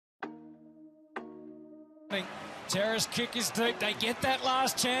Terrace kick is deep. They get that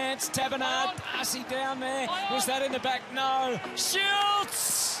last chance. Taberner, Darcy down there. Was that in the back? No.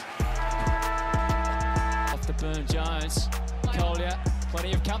 Schultz! Off the Boom Jones. Collier,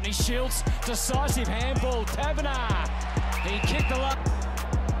 plenty of company. Schultz, decisive handball. Taberner. He kicked the luck.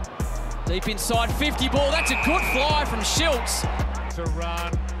 Deep inside 50 ball. That's a good fly from Schultz. To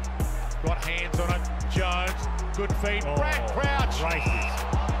run. Got hands on it. Jones. Good feet. Brad Crouch. Races.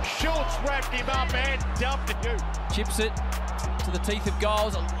 Schultz wrapped him up and dumped it. Chips it to the teeth of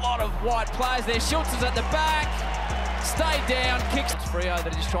goals. A lot of white players there. Schultz is at the back. Stayed down. Kicks. It's Freo that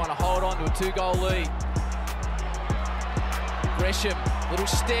are just trying to hold on to a 2-goal lead. Gresham. Little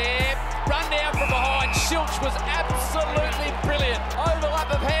step. Run down from behind. Schultz was absolutely brilliant.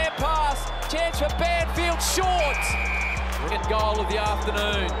 Overlap of hand pass. Chance for Banfield. Short. Second goal of the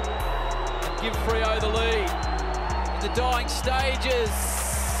afternoon. And give Freo the lead. In the dying stages.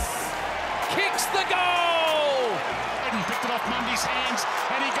 Kicks the goal! He picked it off Mundy's hands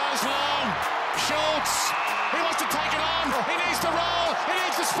and he goes long. Schultz, he wants to take it on. He needs to roll, he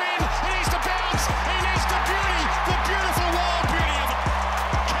needs to spin, he needs to bounce, he needs the beauty, the beautiful wild beauty of it.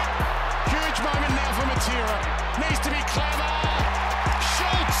 Huge moment now for Matera. Needs to be clever.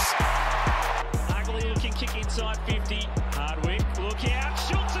 Schultz! Ugly looking kick inside 50. Hardwick, look out.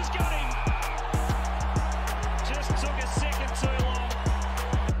 Schultz has got him. Just took a second too long.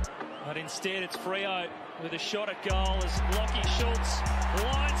 But instead it's Freo with a shot at goal as Lachie Schultz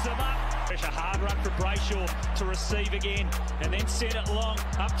lines them up. Pressure, hard run for Brayshaw to receive again and then send it long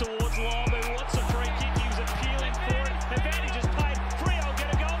up towards Lobb, who wants a free kick. He was appealing for it. Advantage is played. Freo get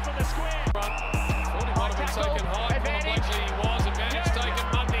a goal from the square. Thought he might have been taken high. Advantage. He was. Advantage taken.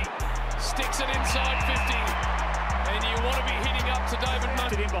 Mundy sticks it inside 50. And you want to be hitting up to David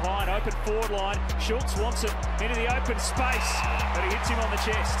Mundy. In behind, open forward line. Schultz wants it into the open space, but he hits him on the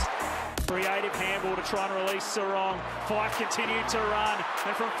chest. Creative handball to try and release Sarong. Fife continued to run,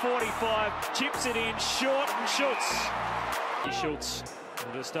 and from 45, chips it in, short, and Schultz. Schultz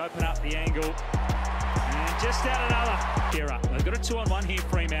will just open up the angle, and just out another. Here up. They've got a 2-on-1 here,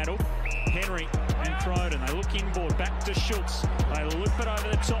 Fremantle. Henry and Croden, they look inboard, back to Schultz. They loop it over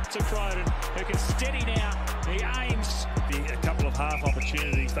the top to Croden, who can steady now. He aims. A couple of half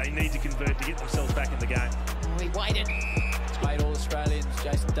opportunities they need to convert to get themselves back in the game. He waited. Played all Australians.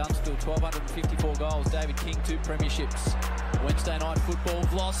 Jason Dunstall, 1,254 goals. David King, 2 premierships. Wednesday night football.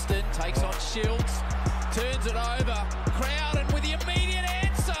 Gloston takes on Schultz. Turns it over. Crowden with the immediate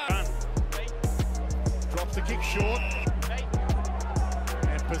answer. Drops the kick short.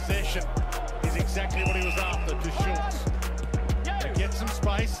 And possession is exactly what he was after to Schultz. They get some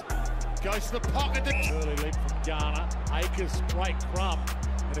space. Goes to the pocket. Early lead from Garner. Akers, great crumb.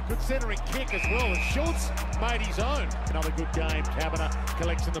 And a good centering kick as well. And Schultz made his own. Another good game. Taberner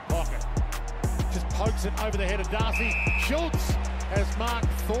collects in the pocket. Just pokes it over the head of Darcy. Schultz has marked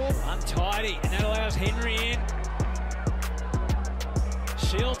Thorpe. Untidy, and that allows Henry in.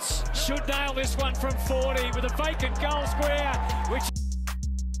 Schultz should nail this one from 40 with a vacant goal square, which